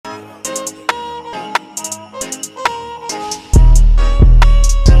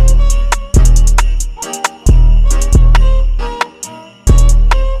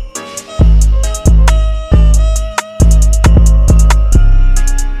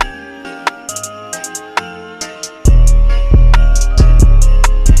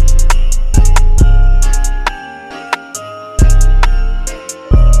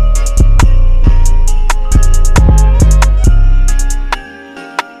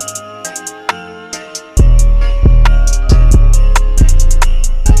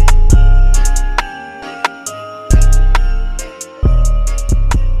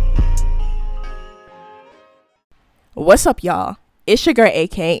What's up, y'all? It's your girl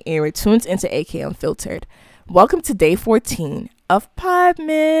AK, and we're tuned into AK Unfiltered. Welcome to day 14 of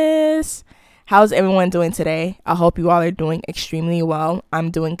Podmas. How's everyone doing today? I hope you all are doing extremely well.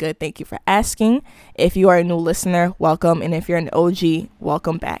 I'm doing good. Thank you for asking. If you are a new listener, welcome. And if you're an OG,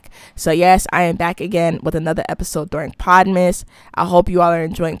 welcome back. So yes, I am back again with another episode during Podmas. I hope you all are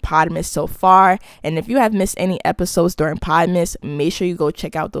enjoying Podmas so far. And if you have missed any episodes during Podmas, make sure you go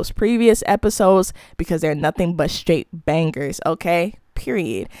check out those previous episodes because they're nothing but straight bangers, okay?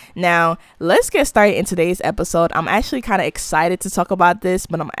 Period. Now, let's get started in today's episode. I'm actually kind of excited to talk about this,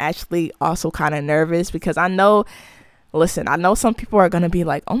 but I'm actually also kind of nervous because I know some people are going to be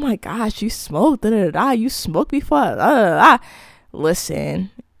like, oh my gosh, you smoked, you smoked before, Listen,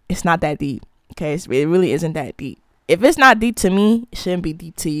 it's not that deep, okay? It really isn't that deep. If it's not deep to me, it shouldn't be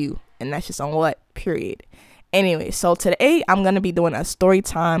deep to you, and that's just on what, period. Anyway, so today I'm going to be doing a story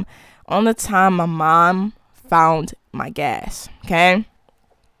time on the time my mom found my gas, okay?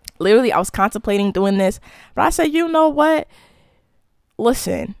 Literally, I was contemplating doing this, but I said, you know what?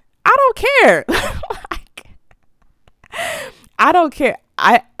 Listen, I don't care. I don't care.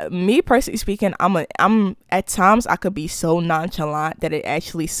 Me personally speaking, I'm at times I could be so nonchalant that it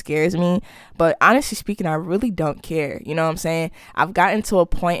actually scares me. But honestly speaking, I really don't care. You know what I'm saying? I've gotten to a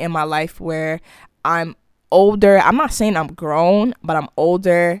point in my life where I'm older. I'm not saying I'm grown, but I'm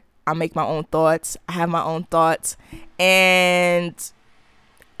older. I make my own thoughts. I have my own thoughts. And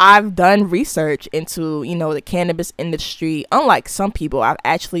I've done research into, the cannabis industry. Unlike some people, I've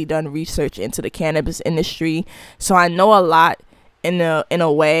actually done research into the cannabis industry. So I know a lot in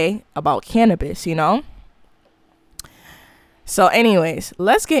a way about cannabis, So anyways,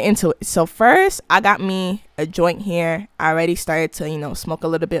 let's get into it. So first, I got me a joint here. I already started to, smoke a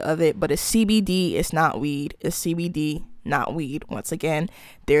little bit of it, but it's CBD. It's not weed. It's CBD, not weed. Once again,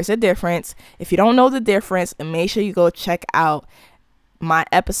 there's a difference. If you don't know the difference, make sure you go check out my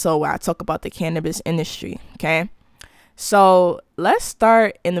episode where I talk about the cannabis industry, okay? So let's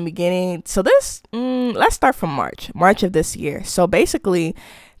start in the beginning. So let's start from March of this year. So basically,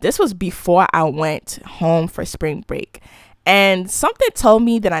 this was before I went home for spring break. And something told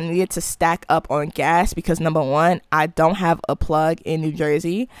me that I needed to stack up on gas because number one, I don't have a plug in New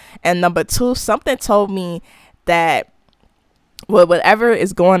Jersey. And number two, something told me that whatever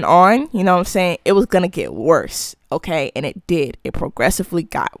is going on, it was going to get worse. Okay. And it did. It progressively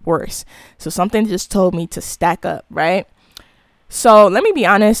got worse. So something just told me to stack up. Right. So let me be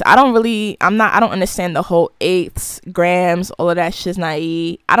honest. I don't understand the whole eighths, grams, all of that shit's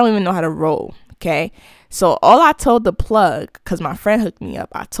naive. I don't even know how to roll. Okay. So all I told the plug, because my friend hooked me up,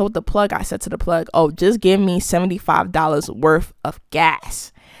 I said to the plug, oh, just give me $75 worth of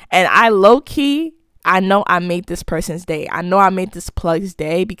gas. And I low-key, I know I made this person's day. I know I made this plug's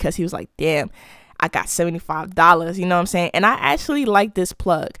day because he was like, damn, I got $75, you know what I'm saying? And I actually like this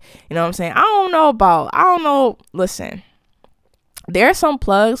plug, you know what I'm saying? I don't know. Listen, there are some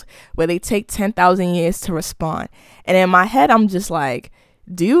plugs where they take 10,000 years to respond. And in my head, I'm just like,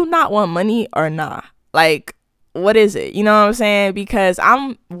 do you not want money or not? Like, what is it? You know what I'm saying? Because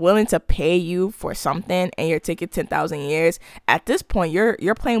I'm willing to pay you for something and you're taking 10,000 years. At this point,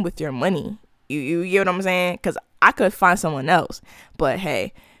 you're playing with your money. You get what I'm saying? Because I could find someone else. But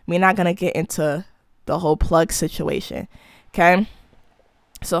hey, we're not going to get into the whole plug situation. Okay?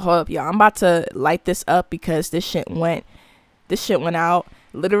 So hold up, y'all. I'm about to light this up because this shit went out.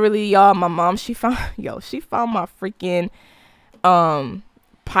 Literally, y'all, my mom, she found my freaking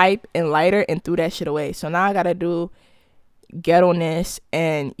pipe and lighter and threw that shit away. So now I gotta ghetto-ness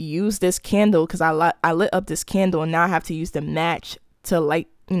and use this candle because I lit up this candle and now I have to use the match to light,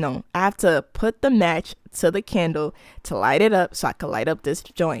 I have to put the match to the candle to light it up so I can light up this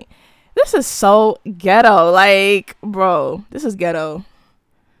joint. This is so ghetto. Like, bro, this is ghetto.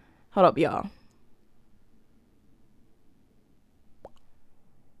 Hold up, y'all.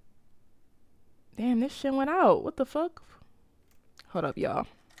 Damn, this shit went out. What the fuck? Hold up, y'all.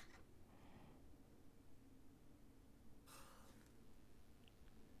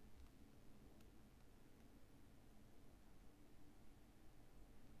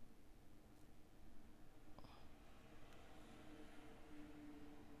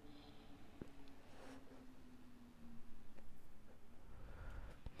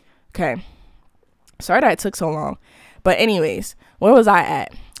 Okay. Sorry that it took so long. But anyways, where was I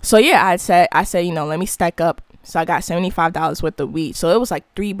at? So yeah, I said, let me stack up. So I got $75 worth of weed. So it was like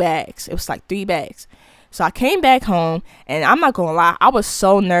 3 bags. So I came back home and I'm not gonna lie, I was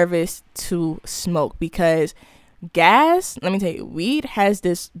so nervous to smoke because gas, let me tell you, weed has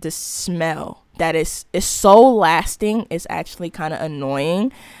this smell that is so lasting. It's actually kind of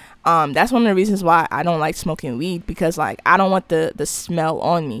annoying. That's one of the reasons why I don't like smoking weed, because like I don't want the smell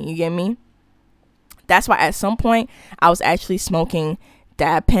on me, you get me? That's why at some point I was actually smoking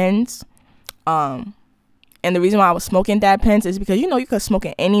dab pens. And the reason why I was smoking dab pens is because, you know, you could smoke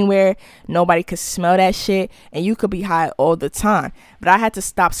it anywhere, nobody could smell that shit, and you could be high all the time. But I had to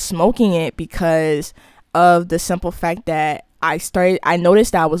stop smoking it because of the simple fact that I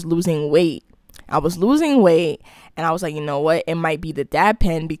noticed that I was losing weight. And I was like, you know what, it might be the dab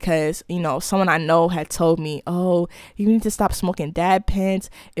pen, because, you know, someone I know had told me, oh, you need to stop smoking dab pens,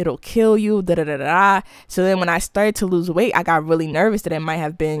 it'll kill you, da da da da. So then when I started to lose weight, I got really nervous that it might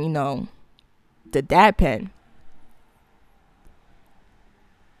have been, you know, the dab pen.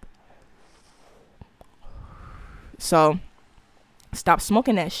 So stop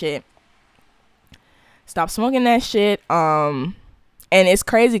smoking that shit. And it's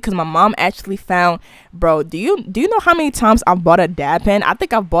crazy because my mom actually found, bro, do you know how many times I've bought a dab pen? I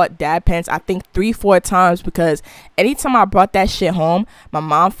think I've bought dab pens, I think 3-4 times, because anytime I brought that shit home, my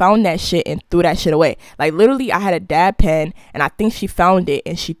mom found that shit and threw that shit away. Like literally I had a dab pen and I think she found it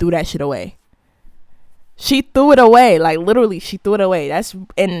and she threw that shit away. She threw it away. Like literally she threw it away.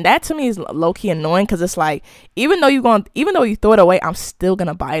 That to me is low-key annoying, because it's like, even though you throw it away, I'm still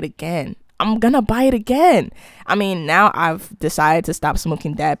gonna buy it again. I mean, now I've decided to stop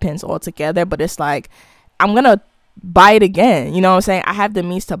smoking dab pens altogether, but it's like, I'm gonna buy it again. You know what I'm saying? I have the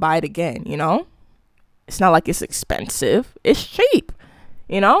means to buy it again, you know? It's not like it's expensive. It's cheap,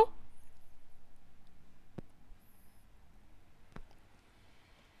 you know?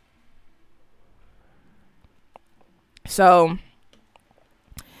 So,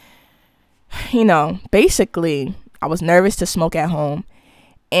 you know, basically, I was nervous to smoke at home,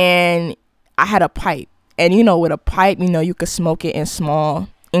 and I had a pipe. And you know, with a pipe, you know, you could smoke it in small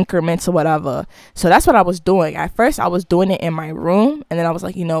increments or whatever. So that's what I was doing. At first, I was doing it in my room, and then I was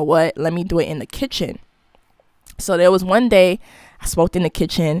like, you know what? Let me do it in the kitchen. So there was one day I smoked in the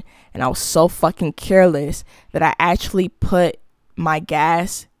kitchen, and I was so fucking careless that I actually put my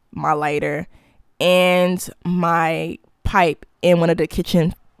gas, my lighter, and my pipe in one of the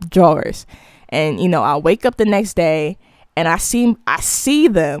kitchen drawers. And you know, I wake up the next day and I see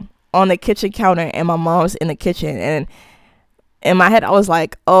them on the kitchen counter, and my mom's in the kitchen, and in my head I was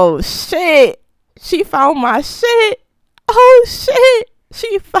like, oh shit, she found my shit. Oh shit,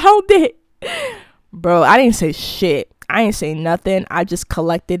 she found it. Bro, I didn't say shit. I didn't say nothing. I just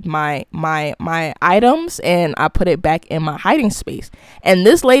collected my items and I put it back in my hiding space. And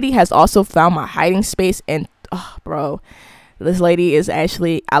this lady has also found my hiding space, and bro, this lady is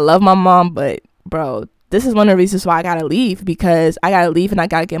actually, I love my mom, but bro, this is one of the reasons why I gotta leave, because I gotta leave and I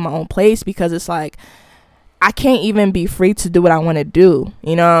gotta get my own place, because it's like, I can't even be free to do what I want to do.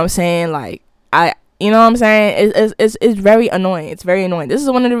 You know what I'm saying? Like, you know what I'm saying? It's very annoying. It's very annoying. This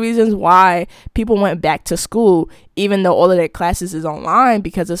is one of the reasons why people went back to school, even though all of their classes is online,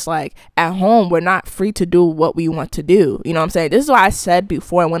 because it's like, at home, we're not free to do what we want to do. You know what I'm saying? This is why I said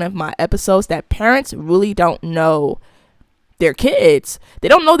before in one of my episodes that parents really don't know their kids. They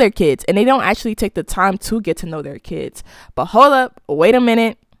don't know their kids, and they don't actually take the time to get to know their kids. But hold up, wait a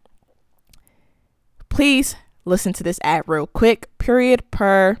minute. Please listen to this ad real quick. Period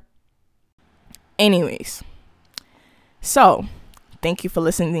per. Anyways, so thank you for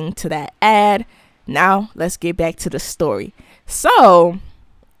listening to that ad. Now let's get back to the story. So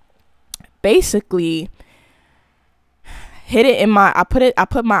basically, I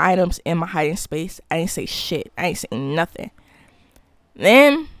put my items in my hiding space. I didn't say shit. I ain't saying nothing.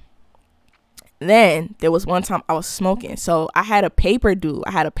 Then there was one time I was smoking. So I had a paper due,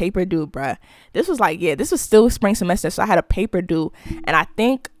 bruh. This was still spring semester. So I had a paper due, and I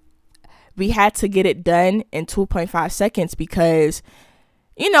think we had to get it done in 2.5 seconds, because,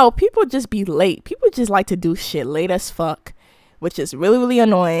 you know, people just be late. People just like to do shit late as fuck, which is really, really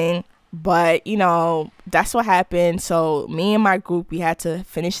annoying. But, you know, that's what happened. So me and my group, we had to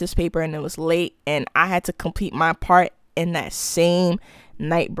finish this paper, and it was late, and I had to complete my part in that same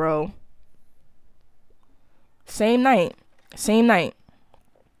night, bro. Same night. So, you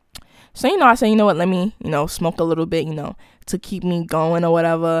know, I said, you know what, let me, you know, smoke a little bit, you know, to keep me going or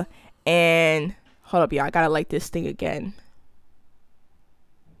whatever. And hold up, y'all, I gotta light this thing again.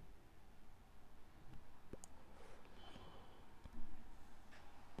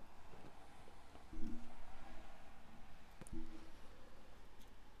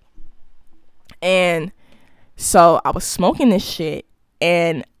 And so I was smoking this shit,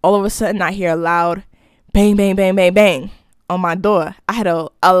 and all of a sudden I hear a loud bang, bang, bang, bang, bang on my door. I had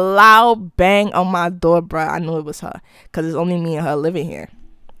a loud bang on my door, bruh. I knew it was her, because it's only me and her living here.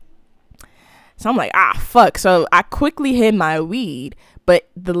 So I'm like, ah, fuck. So I quickly hid my weed, but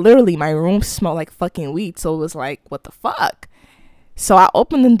literally my room smelled like fucking weed. So it was like, what the fuck? So I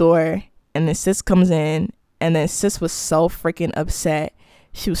opened the door, and then sis comes in, and then sis was so freaking upset.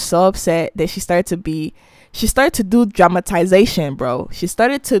 She was so upset that she started to do dramatization, bro. She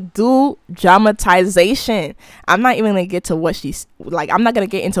started to do dramatization. I'm not even gonna get to what she's like. I'm not gonna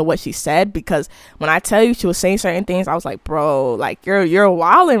get into what she said, because when I tell you she was saying certain things, I was like, bro, like you're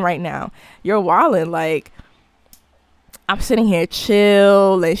wilding right now. You're wilding. Like, I'm sitting here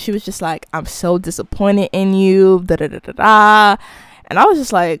chill, and she was just like, I'm so disappointed in you. Da da da da da. And I was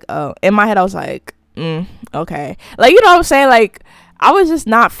just like, oh, in my head, I was like, okay, like, you know what I'm saying, like. I was just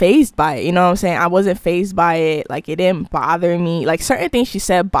not fazed by it, you know what I'm saying? I wasn't fazed by it. Like, it didn't bother me. Like, certain things she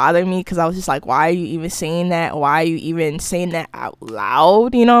said bothered me, because I was just like, why are you even saying that? Why are you even saying that out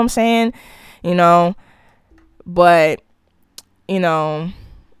loud? You know what I'm saying? You know? But, you know,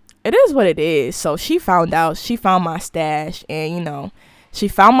 it is what it is. So she found out. She found my stash, and, you know, she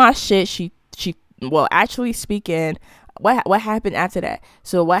found my shit. Well, actually speaking, what happened after that?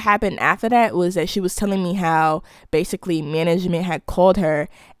 So what happened after that was that she was telling me how basically management had called her,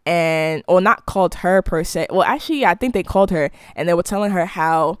 or not called her per se. Well, actually, I think they called her, and they were telling her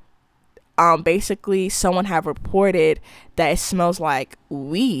how basically someone had reported that it smells like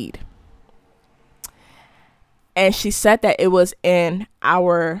weed. And she said that it was in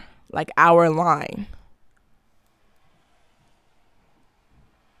our line.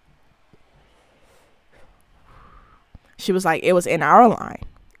 She was like, it was in our line.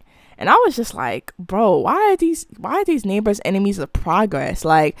 And I was just like, bro, why are these neighbors enemies of progress?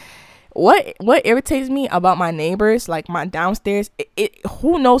 Like, what irritates me about my neighbors, like my downstairs,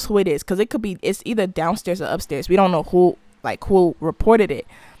 who knows who it is? Because it's either downstairs or upstairs. We don't know who reported it.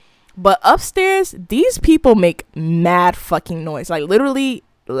 But upstairs, these people make mad fucking noise. Like, literally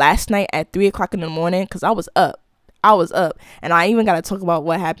last night at 3:00 in the morning, because I was up. And I even got to talk about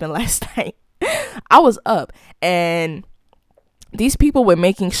what happened last night. I was up, and these people were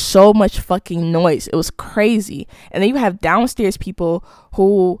making so much fucking noise. It was crazy. And then you have downstairs people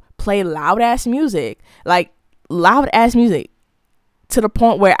who play loud ass music to the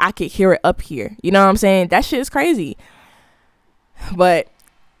point where I could hear it up here. You know what I'm saying? That shit is crazy. But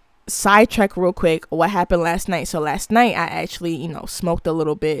sidetrack real quick, what happened last night? So last night I actually, you know, smoked a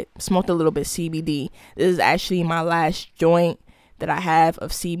little bit CBD. This is actually my last joint that I have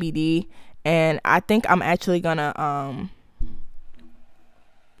of CBD, and I think I'm actually gonna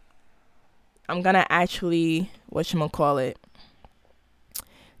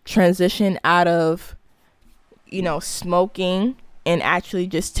transition out of, you know, smoking, and actually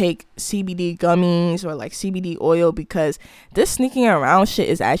just take CBD gummies or like CBD oil, because this sneaking around shit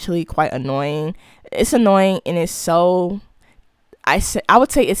is actually quite annoying. It's annoying, and it's so, I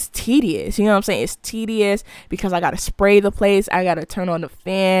would say it's tedious. You know what I'm saying? It's tedious because I gotta spray the place. I gotta turn on the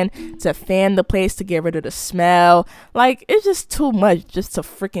fan to fan the place to get rid of the smell. Like, it's just too much just to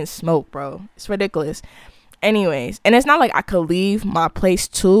freaking smoke, bro. It's ridiculous. Anyways, and it's not like I could leave my place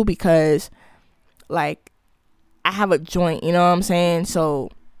too, because like I have a joint, you know what I'm saying?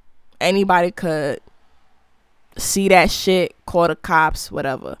 So anybody could see that shit, call the cops,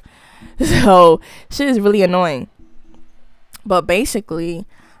 whatever. So shit is really annoying. But basically,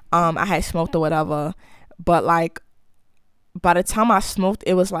 I had smoked or whatever, but like by the time I smoked,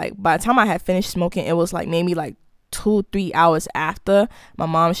 it was like, by the time I had finished smoking, it was like maybe like 2-3 hours after. My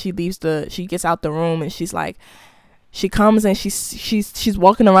mom, she gets out the room, and she's like, she comes and she's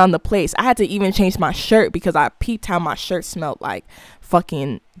walking around the place. I had to even change my shirt because I peeped how my shirt smelled like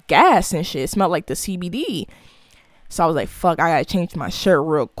fucking gas and shit. It smelled like the CBD. So I was like, fuck, I gotta change my shirt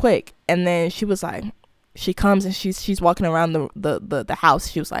real quick. And then she was like, she comes and she's walking around the house.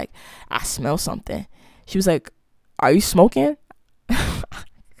 She was like, I smell something. She was like, are you smoking?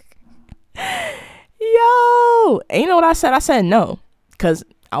 Yo, and you know what I said? I said no, because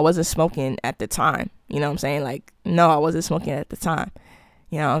I wasn't smoking at the time. You know what I'm saying? Like, no, I wasn't smoking at the time.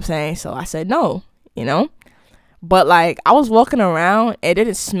 You know what I'm saying? So I said no, you know? But like, I was walking around, it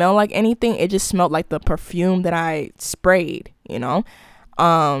didn't smell like anything. It just smelled like the perfume that I sprayed, you know?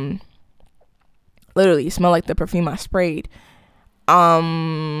 Literally, it smelled like the perfume I sprayed. So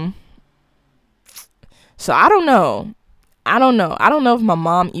I don't know. I don't know if my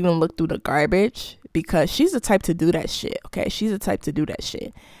mom even looked through the garbage, because she's the type to do that shit. Okay, she's the type to do that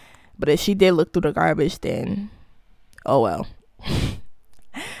shit. But if she did look through the garbage, then oh well.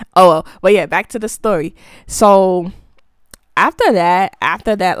 Oh well. But yeah, back to the story. So after that,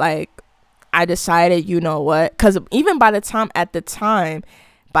 like, I decided, you know what? Because even by that time, I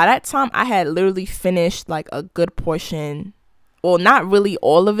had literally finished like a good portion well, not really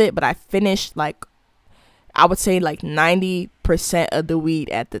all of it, but I finished like, I would say like 90% of the weed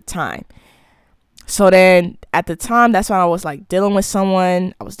at the time. So then at the time, that's when I was like dealing with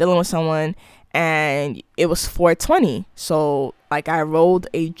someone. I was dealing with someone and it was 420. So like I rolled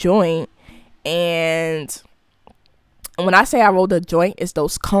a joint, and when I say I rolled a joint, it's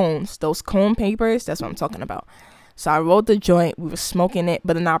those cones, those cone papers. That's what I'm talking about. So I rolled the joint. We were smoking it,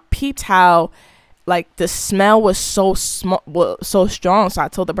 but then I peeped how like the smell was so so strong. So I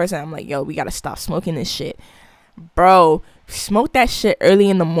told the person, I'm like, yo, we gotta stop smoking this shit, bro. Smoke that shit early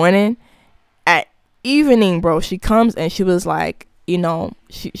in the morning. At evening, bro, she comes and she was like, you know,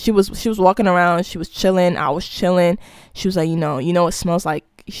 she was walking around. She was chilling. I was chilling. She was like, you know, it smells like.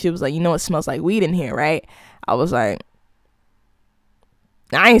 She was like, you know, it smells like weed in here, right? I was like,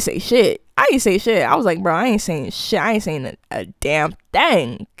 I ain't say shit. I was like, bro, I ain't saying shit. I ain't saying a damn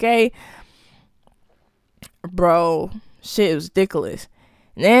thing, okay? Bro, shit was ridiculous.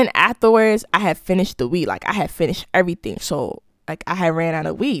 And then afterwards, I had finished the weed. Like, I had finished everything. So, like, I had ran out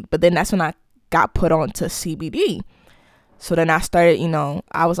of weed. But then that's when I got put on to CBD. So then I started, you know,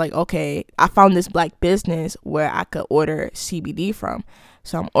 I was like, okay, I found this black business where I could order CBD from.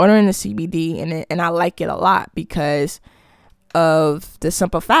 So I'm ordering the CBD, and I like it a lot because of the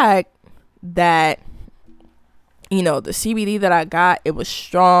simple fact that, you know, the CBD that I got, it was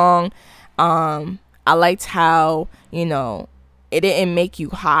strong. I liked how, you know, it didn't make you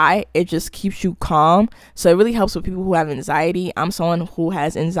high. It just keeps you calm. So it really helps with people who have anxiety. I'm someone who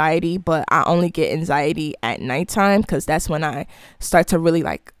has anxiety, but I only get anxiety at nighttime because that's when I start to really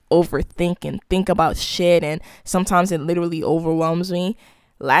like overthink and think about shit. And sometimes it literally overwhelms me.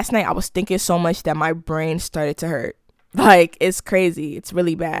 Last night I was thinking so much that my brain started to hurt. Like, it's crazy. It's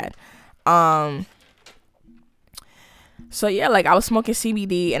really bad. So yeah, like I was smoking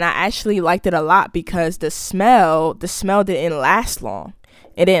CBD and I actually liked it a lot because the smell didn't last long.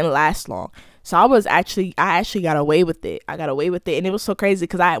 It didn't last long. So I actually got away with it. I got away with it, and it was so crazy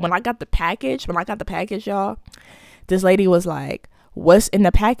because when I got the package, y'all, this lady was like, "What's in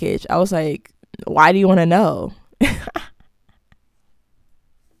the package?" I was like, "Why do you want to know?"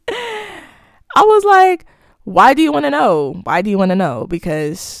 I was like, why do you want to know? Why do you want to know?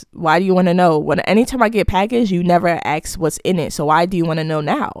 Because why do you want to know? When anytime I get packaged, you never ask what's in it. So why do you want to know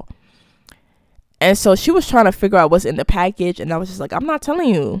now? And so she was trying to figure out what's in the package. And I was just like, I'm not telling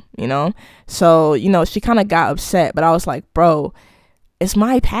you, you know? So, you know, she kind of got upset. But I was like, bro, it's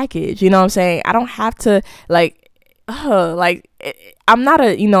my package. You know what I'm saying? I don't have to I'm not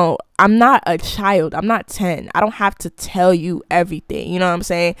a child. I'm not 10. I don't have to tell you everything. You know what I'm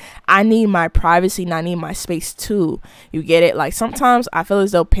saying? I need my privacy and I need my space too. You get it? Like, sometimes I feel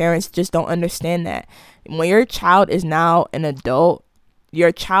as though parents just don't understand that. When your child is now an adult,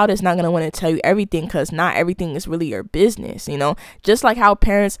 your child is not going to want to tell you everything because not everything is really your business, you know? Just like how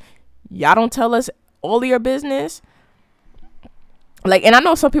parents, y'all don't tell us all of your business. Like, and I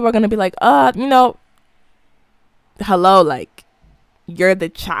know some people are going to be like, you know, hello, like, you're the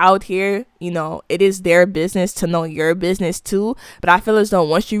child here, you know, it is their business to know your business too. But I feel as though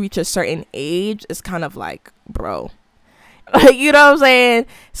once you reach a certain age, it's kind of like, bro, like, you know what I'm saying?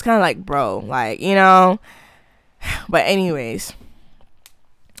 It's kind of like, bro, like, you know. But anyways,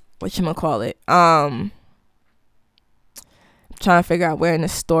 whatchamacallit, I'm trying to figure out where in the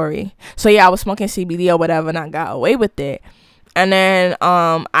story. So yeah, I was smoking CBD or whatever, and I got away with it. And then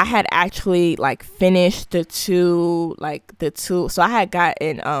I had actually like finished the two. So I had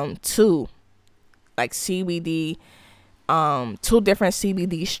gotten two like CBD, two different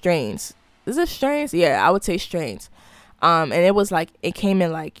CBD strains. Is it strains? Yeah, I would say strains. And it was like, it came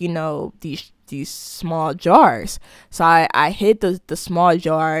in like, you know, these small jars. So I hid the small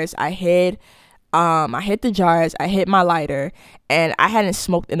jars. I hid the jars. I hid my lighter, and I hadn't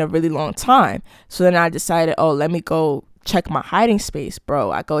smoked in a really long time. So then I decided, oh, let me go check my hiding space,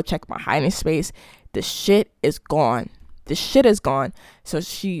 bro. I go check my hiding space. The shit is gone. So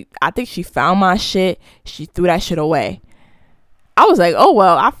I think she found my shit. She threw that shit away. I was like, oh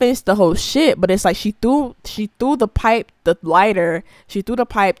well, I finished the whole shit. But it's like she threw the pipe, the lighter,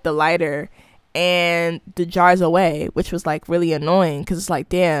 and the jars away, which was like really annoying because it's like,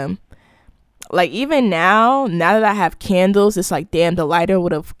 damn. Like, even now that I have candles, it's like, damn, the lighter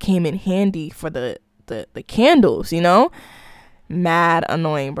would have came in handy for the candles, you know. Mad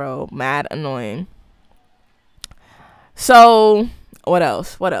annoying, bro. Mad annoying. So what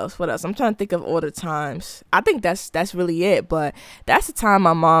else? I'm trying to think of all the times. I think that's really it. But that's the time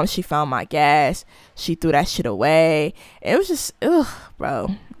my mom, she found my gas. She threw that shit away. It was just, bro,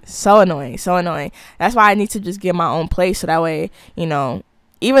 so annoying. That's why I need to just get my own place, so that way, you know,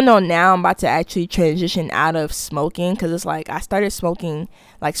 even though now I'm about to actually transition out of smoking, because it's like I started smoking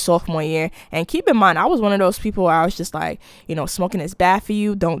like sophomore year. And keep in mind, I was one of those people where I was just like, smoking is bad for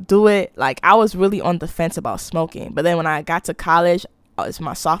you, don't do it. Like, I was really on the fence about smoking. But then when I got to college, it's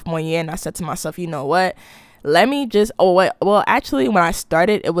my sophomore year, and I said to myself, you know what, let me just actually, when I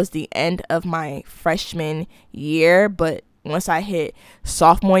started, it was the end of my freshman year. But once I hit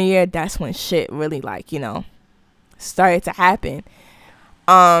sophomore year, that's when shit really started to happen.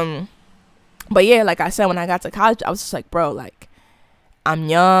 But yeah, like I said, when I got to college, I was just like, bro, like, I'm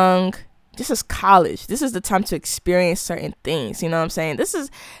young. This is college. This is the time to experience certain things. You know what I'm saying? This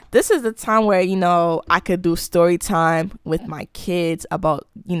is the time where, I could do story time with my kids about,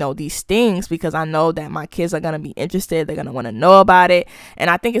 these things, because I know that my kids are going to be interested. They're going to want to know about it. And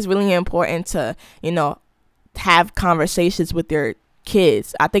I think it's really important to, have conversations with their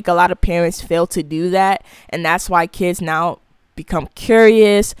kids. I think a lot of parents fail to do that. And that's why kids now become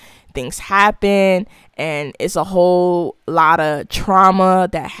curious, things happen, and it's a whole lot of trauma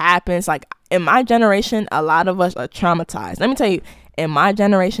that happens. Like, in my generation, a lot of us are traumatized. Let me tell you, in my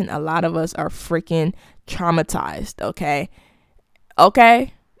generation, a lot of us are freaking traumatized.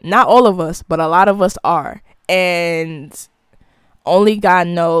 Okay, not all of us, but a lot of us are, and only God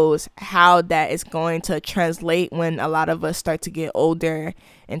knows how that is going to translate when a lot of us start to get older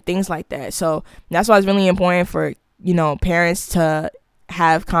and things like that. So that's why it's really important for parents to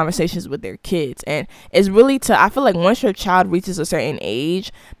have conversations with their kids. And it's really I feel like once your child reaches a certain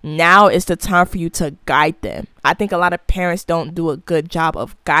age, now is the time for you to guide them. I think a lot of parents don't do a good job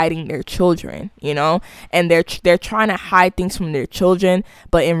of guiding their children, and they're trying to hide things from their children.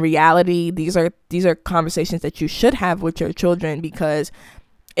 But in reality, these are conversations that you should have with your children, because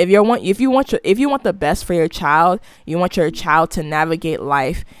if you want the best for your child, you want your child to navigate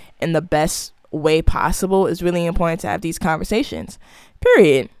life in the best way possible, it's really important to have these conversations,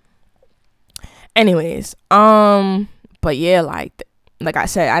 period. Anyways, but yeah, like I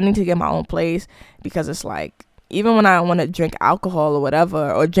said, I need to get my own place, because it's like, even when I want to drink alcohol or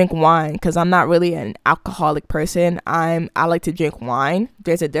whatever, or drink wine, because I'm not really an alcoholic person, I like to drink wine.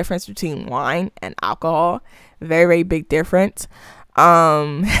 There's a difference between wine and alcohol, very, very big difference.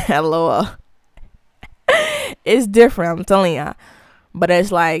 Hello. It's different, I'm telling ya. But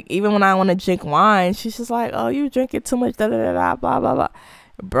it's like, even when I want to drink wine, she's just like, oh, you drinking too much, da da da da, blah blah blah.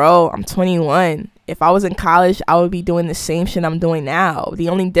 Bro, I'm 21. If I was in college, I would be doing the same shit I'm doing now. The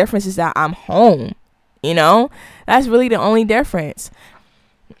only difference is that I'm home. That's really the only difference.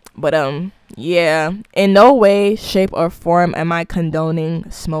 But yeah, in no way, shape, or form am I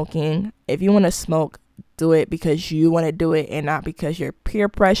condoning smoking. If you want to smoke, do it because you want to do it, and not because you're peer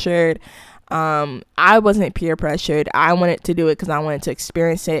pressured. I wasn't peer pressured. I wanted to do it because I wanted to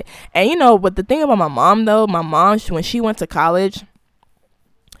experience it. And but the thing about my mom, though, when she went to college,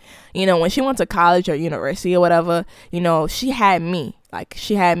 or university or whatever, she had me.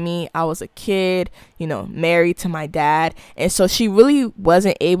 I was a kid, married to my dad. And so she really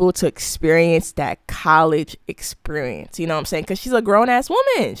wasn't able to experience that college experience. You know what I'm saying? Because she's a grown-ass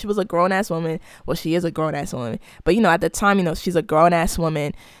woman. She was a grown-ass woman. Well, she is a grown-ass woman. But, at the time, she's a grown-ass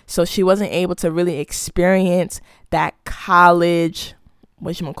woman. So she wasn't able to really experience that college,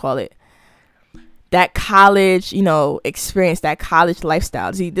 that college, experience, that college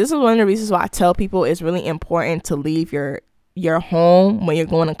lifestyle. See, this is one of the reasons why I tell people it's really important to leave your home when you're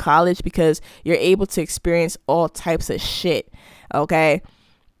going to college, because you're able to experience all types of shit. Okay,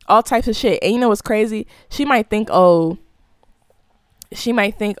 all types of shit. And what's crazy? She might think,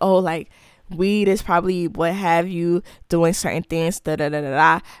 like, weed is probably what have you doing certain things, da da da da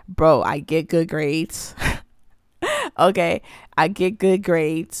da. Bro, I get good grades. Okay, I get good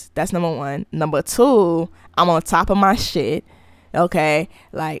grades. That's number one. Number two, I'm on top of my shit. Okay,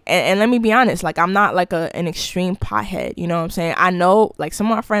 like, and let me be honest, like, I'm not like an extreme pothead, you know what I'm saying? I know, like, some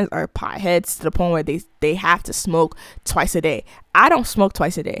of my friends are potheads to the point where they have to smoke twice a day. I don't smoke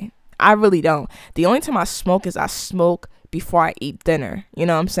twice a day. I really don't. The only time I smoke is I smoke before I eat dinner. You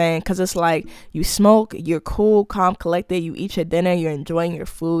know what I'm saying? Because it's like, you smoke, you're cool, calm, collected, you eat your dinner, you're enjoying your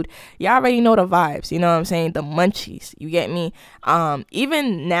food. You already know the vibes, you know what I'm saying? The munchies, you get me?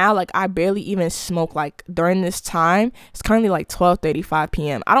 Even now, like, I barely even smoke, like, during this time. It's currently like 12:35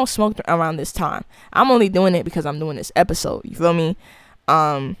 p.m. I don't smoke around this time. I'm only doing it because I'm doing this episode, you feel me?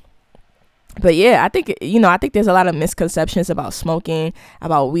 But yeah, I think there's a lot of misconceptions about smoking,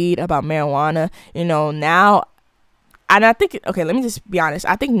 about weed, about marijuana, now. And I think, okay, let me just be honest.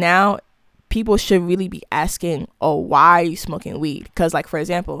 I think now people should really be asking, oh, why are you smoking weed? Because, like, for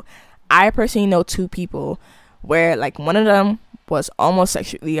example, I personally know two people where, like, one of them was almost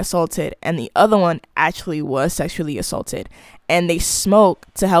sexually assaulted and the other one actually was sexually assaulted. and they smoke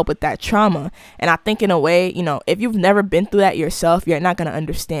to help with that trauma. And I think in a way, if you've never been through that yourself, you're not going to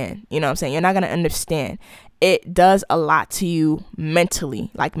understand. You know what I'm saying? You're not going to understand. It does a lot to you mentally.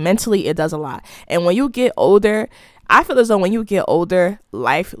 Like mentally, it does a lot. And when you get older, I feel as though when you get older,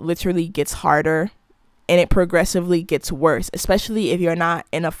 life literally gets harder and it progressively gets worse, especially if you're not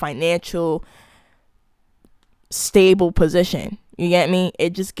in a financial stable position. You get me?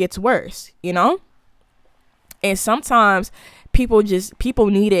 It just gets worse, And sometimes people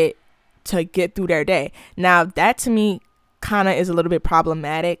need it to get through their day. Now, that to me kind of is a little bit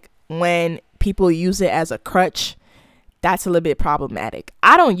problematic when people use it as a crutch. That's a little bit problematic.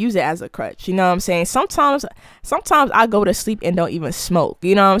 I don't use it as a crutch. You know what I'm saying? Sometimes I go to sleep and don't even smoke.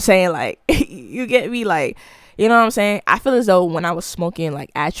 You know what I'm saying? Like, you get me? Like, you know what I'm saying? I feel as though when I was smoking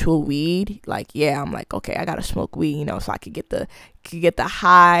like actual weed, like, yeah, I'm like, okay, I gotta smoke weed, so I could get the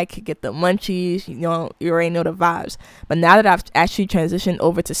high, could get the munchies, you already know the vibes. But now that I've actually transitioned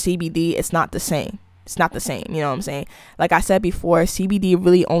over to CBD, it's not the same. It's not the same. You know what I'm saying? Like I said before, CBD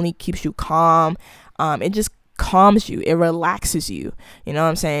really only keeps you calm. It just calms you. It relaxes you. You know what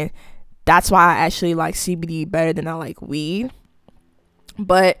I'm saying? That's why I actually like CBD better than I like weed.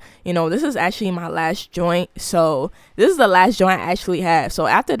 But this is actually my last joint. So this is the last joint I actually have. So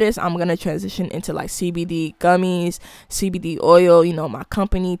after this, I'm gonna transition into like CBD gummies, CBD oil. My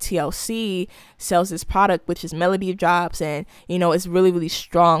company TLC sells this product, which is Melody Drops, and it's really, really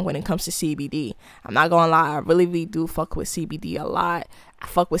strong when it comes to CBD. I'm not gonna lie, I really, really do fuck with CBD a lot. I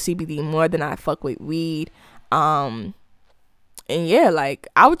fuck with CBD more than I fuck with weed. And yeah, like,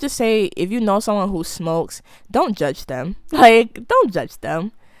 I would just say, if you know someone who smokes, don't judge them. Like, don't judge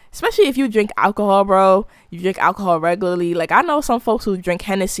them. Especially if you drink alcohol, bro. You drink alcohol regularly. Like, I know some folks who drink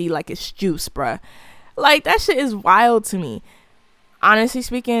Hennessy like it's juice, bruh. Like, that shit is wild to me. Honestly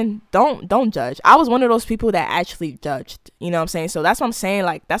speaking, don't judge. I was one of those people that actually judged. You know what I'm saying? So that's what I'm saying.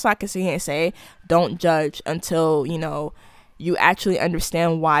 Like, that's what I can sit here and say. Don't judge until, you actually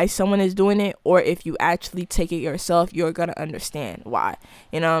understand why someone is doing it, or if you actually take it yourself, you're gonna understand why.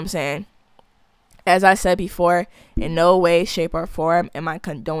 You know what I'm saying? As I said before, in no way, shape, or form am I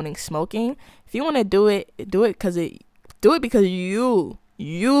condoning smoking. If you want to do it because you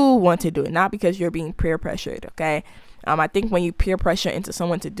want to do it, not because you're being peer pressured. Okay. I think when you peer pressure into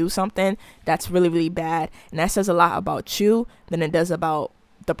someone to do something, that's really, really bad, and that says a lot about you than it does about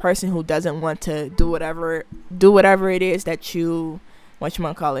the person who doesn't want to do whatever it is that you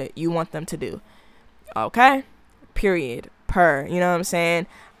want them to do. Okay? Period. You know what I'm saying?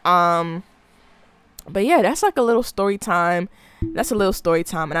 But yeah, that's like a little story time. That's a little story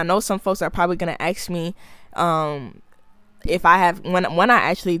time. And I know some folks are probably gonna ask me if I have when I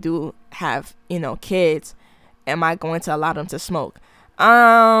actually do have, kids, am I going to allow them to smoke?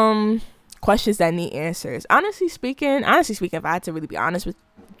 Questions that need answers. Honestly speaking, if I had to really be honest with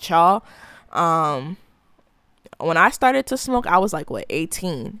y'all, when I started to smoke, I was like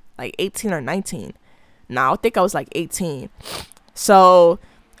 18 or 19. No, I think I was like 18. So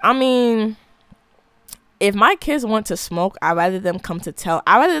I mean, if my kids want to smoke, I'd rather them come to tell.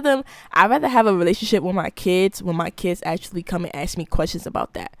 I'd rather have a relationship with my kids when my kids actually come and ask me questions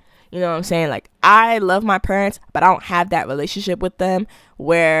about that. You know what I'm saying? Like, I love my parents, but I don't have that relationship with them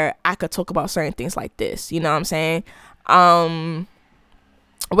where I could talk about certain things like this. You know what I'm saying?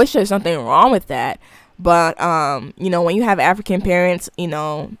 Which there's something wrong with that. But, when you have African parents,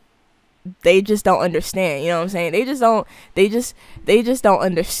 they just don't understand. You know what I'm saying? They just don't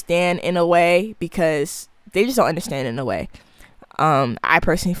understand in a way, because they just don't understand in a way. I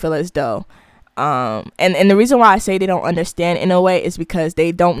personally feel as though, and the reason why I say they don't understand in a way is because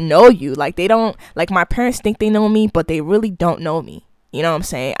they don't know you. Like, my parents think they know me, but they really don't know me. You know what I'm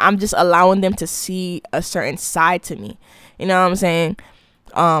saying? I'm just allowing them to see a certain side to me. You know what I'm saying?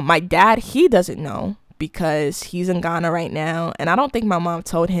 My dad, he doesn't know because he's in Ghana right now, and I don't think my mom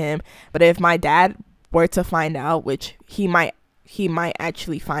told him. But if my dad were to find out, which he might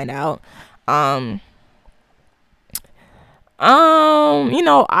actually find out,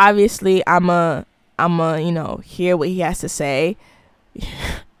 obviously I'm hear what he has to say.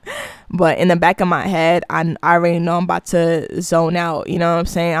 But in the back of my head, I already know I'm about to zone out. You know what I'm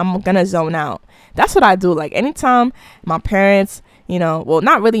saying? I'm gonna zone out. That's what I do. Like, anytime my parents, well,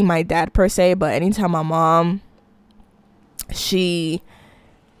 not really my dad per se, but anytime my mom, she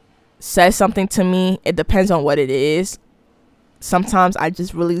says something to me, it depends on what it is. Sometimes I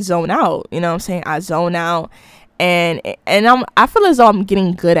just really zone out. You know what I'm saying? I zone out. And I feel as though I'm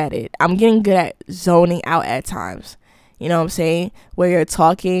getting good at it. I'm getting good at zoning out at times. You know what I'm saying? Where you're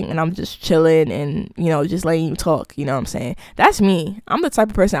talking and I'm just chilling and, just letting you talk. You know what I'm saying? That's me. I'm the type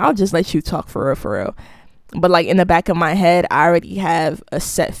of person, I'll just let you talk for real. But like in the back of my head, I already have a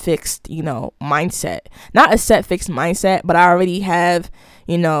set fixed, mindset. Not a set fixed mindset, but I already have,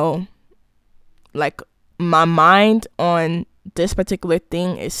 like my mind on this particular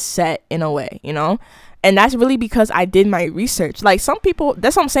thing is set in a way, and that's really because I did my research. Like some people,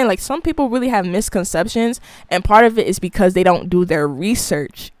 that's what I'm saying, like some people really have misconceptions, and part of it is because they don't do their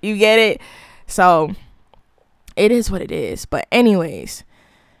research. You get it? So it is what it is. But anyways,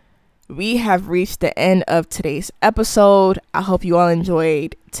 we have reached the end of today's episode. I hope you all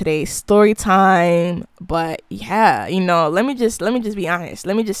enjoyed today's story time. But yeah, let me just be honest.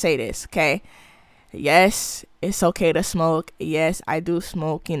 Let me just say this, okay? Yes, it's okay to smoke. Yes, I do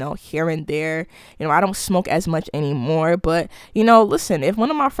smoke, here and there. I don't smoke as much anymore. But, listen, if one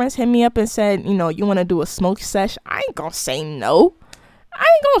of my friends hit me up and said, you want to do a smoke sesh, I ain't gonna say no.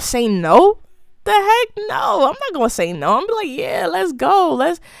 The heck no. I'm not gonna say no. I'm be like, yeah, let's go.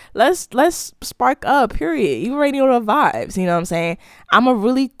 Let's spark up, period. You already know the vibes. You know what I'm saying? I'm a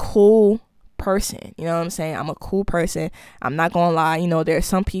really cool person. You know what I'm saying? I'm a cool person. I'm not gonna lie. There are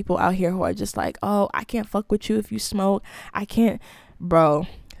some people out here who are just like, oh, I can't fuck with you if you smoke. I can't. Bro,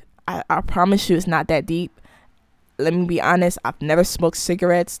 I promise you it's not that deep. Let me be honest. I've never smoked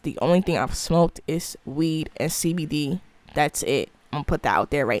cigarettes. The only thing I've smoked is weed and CBD. That's it. I'm gonna put that out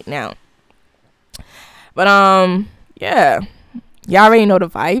there right now. But yeah, y'all already know the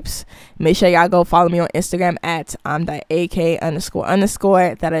vibes. Make sure y'all go follow me on Instagram at @ak__.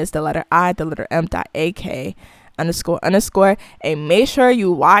 That is the letter I, the letter M.ak __. And make sure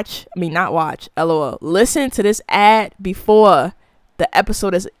you listen to this ad before the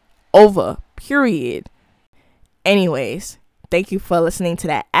episode is over, period. Anyways, thank you for listening to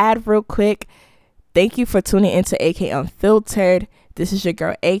that ad real quick. Thank you for tuning into AK Unfiltered. This is your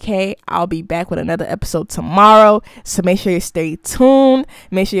girl AK. I'll be back with another episode tomorrow. So make sure you stay tuned.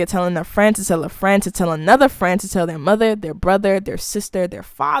 Make sure you're telling a friend to tell a friend to tell another friend to tell their mother, their brother, their sister, their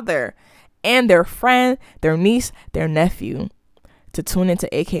father, and their friend, their niece, their nephew to tune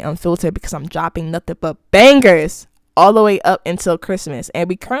into AK Unfiltered, because I'm dropping nothing but bangers all the way up until Christmas. And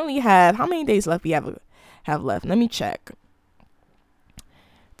we currently have, how many days left we have left? Let me check.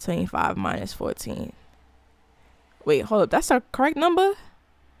 25 minus 14. Wait, hold up. That's our correct number?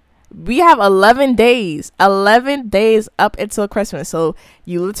 We have 11 days. 11 days up until Christmas. So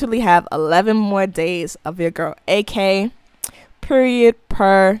you literally have 11 more days of your girl AK, period,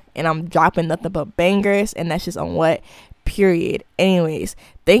 per. And I'm dropping nothing but bangers. And that's just on what? Period. Anyways,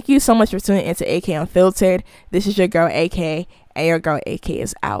 thank you so much for tuning into AK Unfiltered. This is your girl AK. And your girl AK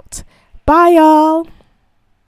is out. Bye, y'all.